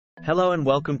Hello and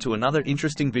welcome to another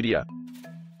interesting video.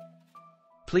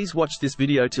 Please watch this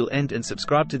video till end and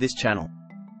subscribe to this channel.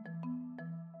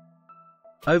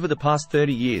 Over the past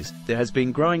 30 years, there has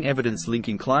been growing evidence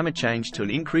linking climate change to an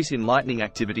increase in lightning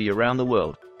activity around the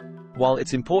world. While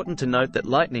it's important to note that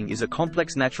lightning is a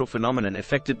complex natural phenomenon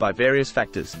affected by various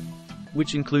factors,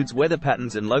 which includes weather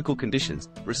patterns and local conditions,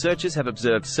 researchers have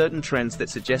observed certain trends that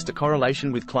suggest a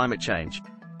correlation with climate change.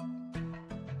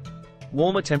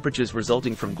 Warmer temperatures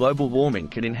resulting from global warming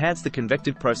can enhance the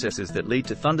convective processes that lead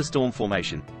to thunderstorm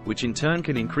formation, which in turn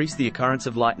can increase the occurrence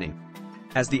of lightning.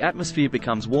 As the atmosphere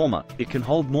becomes warmer, it can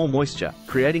hold more moisture,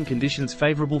 creating conditions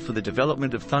favorable for the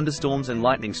development of thunderstorms and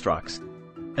lightning strikes.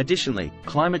 Additionally,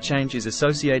 climate change is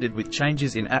associated with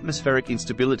changes in atmospheric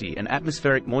instability and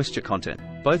atmospheric moisture content,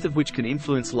 both of which can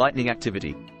influence lightning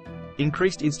activity.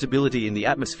 Increased instability in the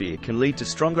atmosphere can lead to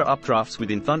stronger updrafts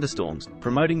within thunderstorms,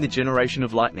 promoting the generation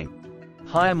of lightning.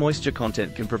 Higher moisture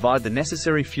content can provide the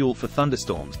necessary fuel for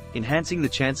thunderstorms, enhancing the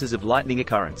chances of lightning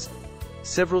occurrence.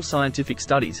 Several scientific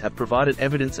studies have provided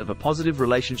evidence of a positive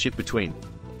relationship between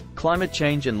climate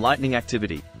change and lightning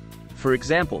activity. For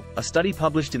example, a study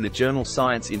published in the journal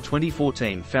Science in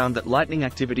 2014 found that lightning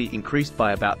activity increased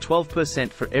by about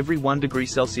 12% for every 1 degree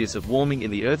Celsius of warming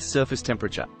in the Earth's surface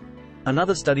temperature.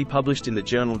 Another study published in the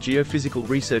journal Geophysical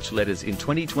Research Letters in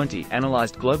 2020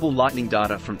 analyzed global lightning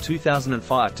data from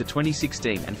 2005 to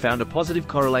 2016 and found a positive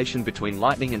correlation between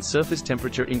lightning and surface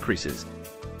temperature increases.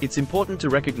 It's important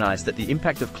to recognize that the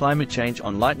impact of climate change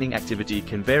on lightning activity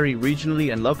can vary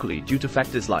regionally and locally due to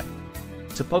factors like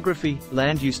topography,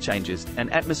 land use changes,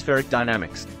 and atmospheric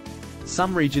dynamics.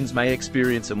 Some regions may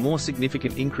experience a more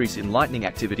significant increase in lightning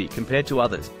activity compared to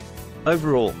others.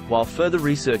 Overall, while further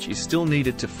research is still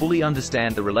needed to fully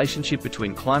understand the relationship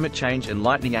between climate change and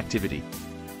lightning activity,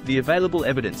 the available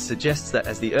evidence suggests that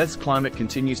as the Earth's climate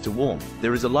continues to warm,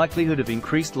 there is a likelihood of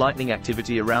increased lightning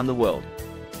activity around the world.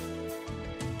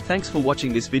 Thanks for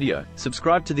watching this video.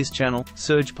 Subscribe to this channel,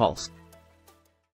 Surge Pulse.